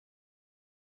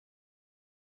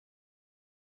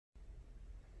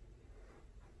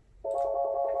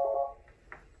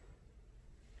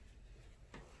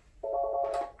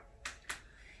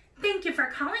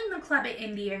calling the club at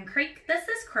Indian Creek. This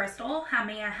is Crystal. How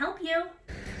may I help you?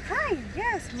 Hi,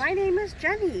 yes, my name is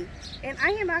Jenny, and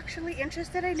I am actually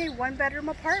interested in a one-bedroom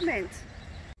apartment.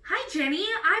 Hi, Jenny.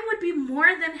 I would be more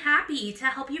than happy to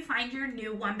help you find your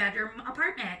new one-bedroom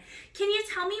apartment. Can you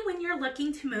tell me when you're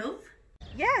looking to move?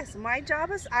 Yes, my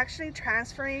job is actually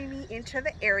transferring me into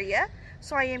the area,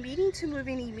 so I am needing to move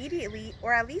in immediately,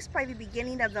 or at least by the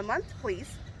beginning of the month,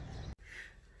 please.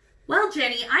 Well,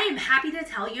 Jenny, I am happy to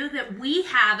tell you that we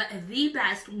have the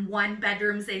best one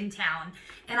bedrooms in town,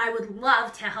 and I would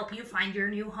love to help you find your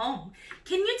new home.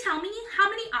 Can you tell me how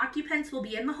many occupants will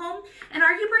be in the home, and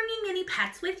are you bringing any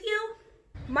pets with you?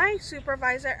 My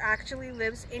supervisor actually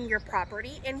lives in your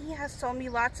property, and he has told me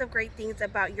lots of great things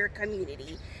about your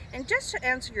community. And just to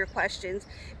answer your questions,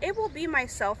 it will be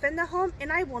myself in the home, and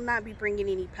I will not be bringing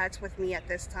any pets with me at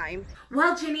this time.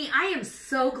 Well, Jenny, I am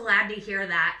so glad to hear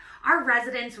that. Our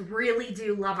residents really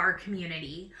do love our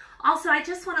community. Also, I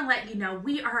just want to let you know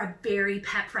we are a very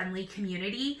pet-friendly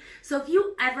community. So if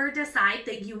you ever decide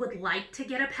that you would like to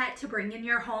get a pet to bring in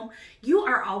your home, you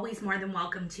are always more than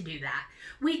welcome to do that.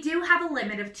 We do have a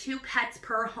limit of 2 pets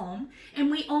per home, and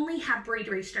we only have breed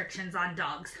restrictions on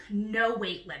dogs, no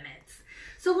weight limits.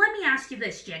 So let me ask you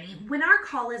this, Jenny. When our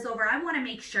call is over, I want to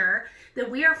make sure that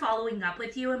we are following up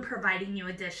with you and providing you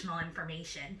additional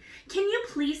information. Can you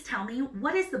please tell me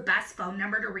what is the best phone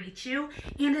number to reach you,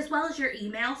 and as well as your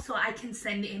email, so I can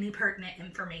send any pertinent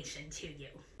information to you?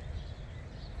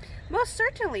 Most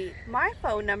certainly. My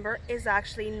phone number is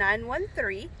actually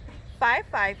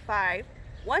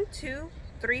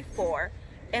 913-555-1234,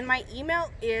 and my email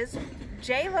is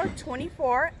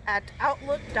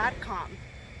jlo24@outlook.com.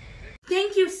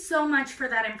 Thank you so much for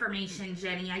that information,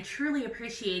 Jenny. I truly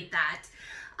appreciate that.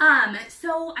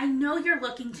 So I know you're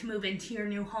looking to move into your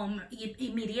new home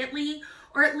immediately,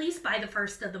 or at least by the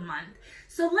first of the month.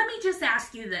 So let me just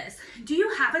ask you this. Do you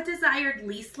have a desired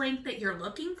lease length that you're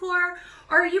looking for,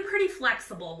 or are you pretty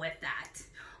flexible with that?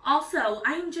 Also,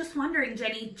 I am just wondering,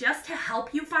 Jenny, just to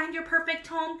help you find your perfect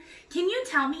home, can you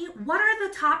tell me what are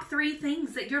the top 3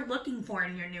 things that you're looking for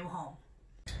in your new home?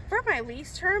 For my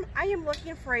lease term, I am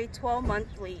looking for a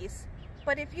 12-month lease.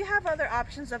 But if you have other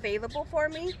options available for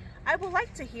me, I would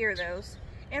like to hear those.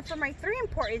 And for my 3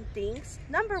 important things,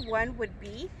 number 1 would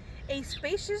be a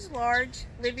spacious, large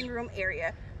living room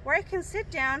area where I can sit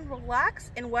down,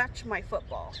 relax, and watch my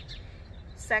football.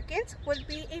 Second would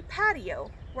be a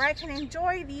patio where I can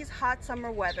enjoy these hot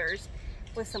summer weathers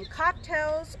with some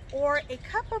cocktails or a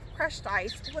cup of crushed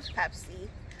ice with Pepsi.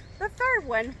 The third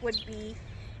one would be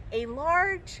a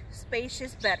large,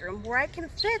 spacious bedroom where I can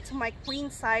fit my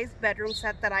queen-size bedroom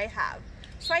set that I have,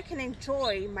 so I can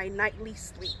enjoy my nightly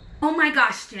sleep. Oh my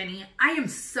gosh, Jenny, I am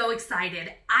so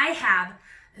excited. I have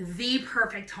the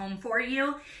perfect home for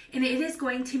you, and it is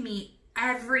going to meet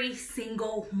every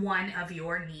single one of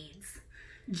your needs.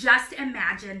 Just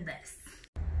imagine this.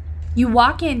 You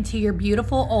walk into your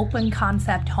beautiful open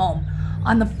concept home.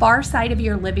 On the far side of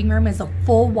your living room is a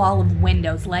full wall of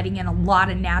windows letting in a lot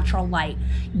of natural light.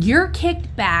 You're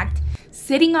kicked back,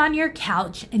 sitting on your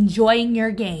couch, enjoying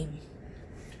your game.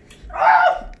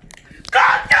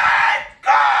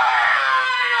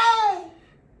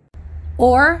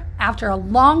 Or after a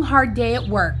long, hard day at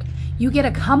work, you get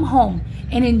to come home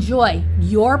and enjoy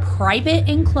your private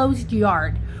enclosed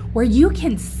yard where you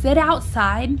can sit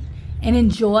outside and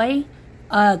enjoy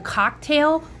a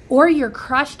cocktail or your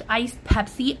crushed iced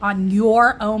Pepsi on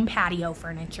your own patio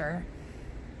furniture.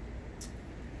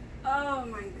 Oh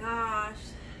my gosh,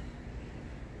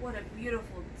 what a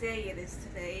beautiful day it is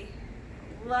today.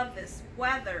 I love this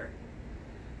weather.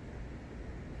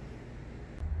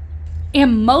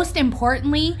 And most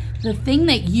importantly, the thing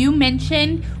that you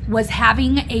mentioned was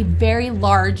having a very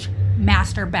large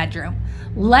master bedroom.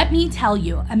 Let me tell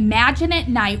you, imagine at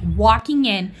night walking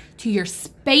in to your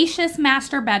spacious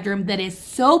master bedroom that is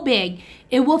so big,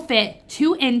 it will fit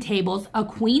 2 end tables, a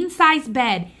queen-size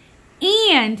bed,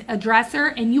 and a dresser,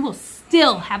 and you will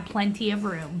still have plenty of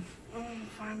room.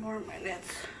 5 more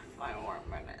minutes. 5 more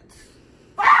minutes.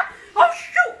 Ah! Oh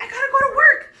shoot! I gotta go to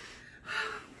work.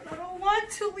 I don't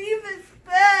want to leave this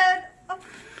bed. I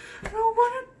don't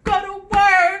want to go to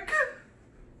work.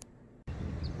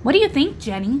 What do you think,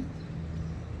 Jenny?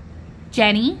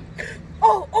 Jenny?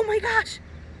 Oh my gosh.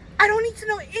 I don't need to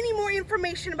know any more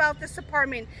information about this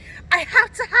apartment. I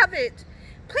have to have it.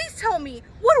 Please tell me,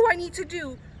 what do I need to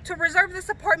do to reserve this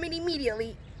apartment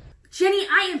immediately? Jenny,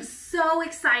 I am so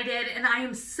excited and I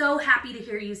am so happy to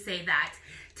hear you say that.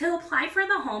 To apply for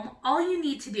the home, all you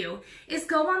need to do is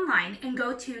go online and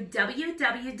go to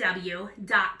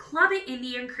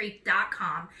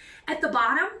www.clubatindiancreek.com. At the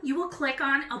bottom, you will click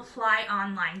on Apply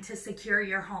Online to secure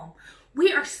your home.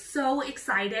 We are so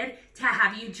excited to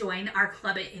have you join our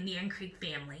Club at Indian Creek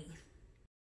family.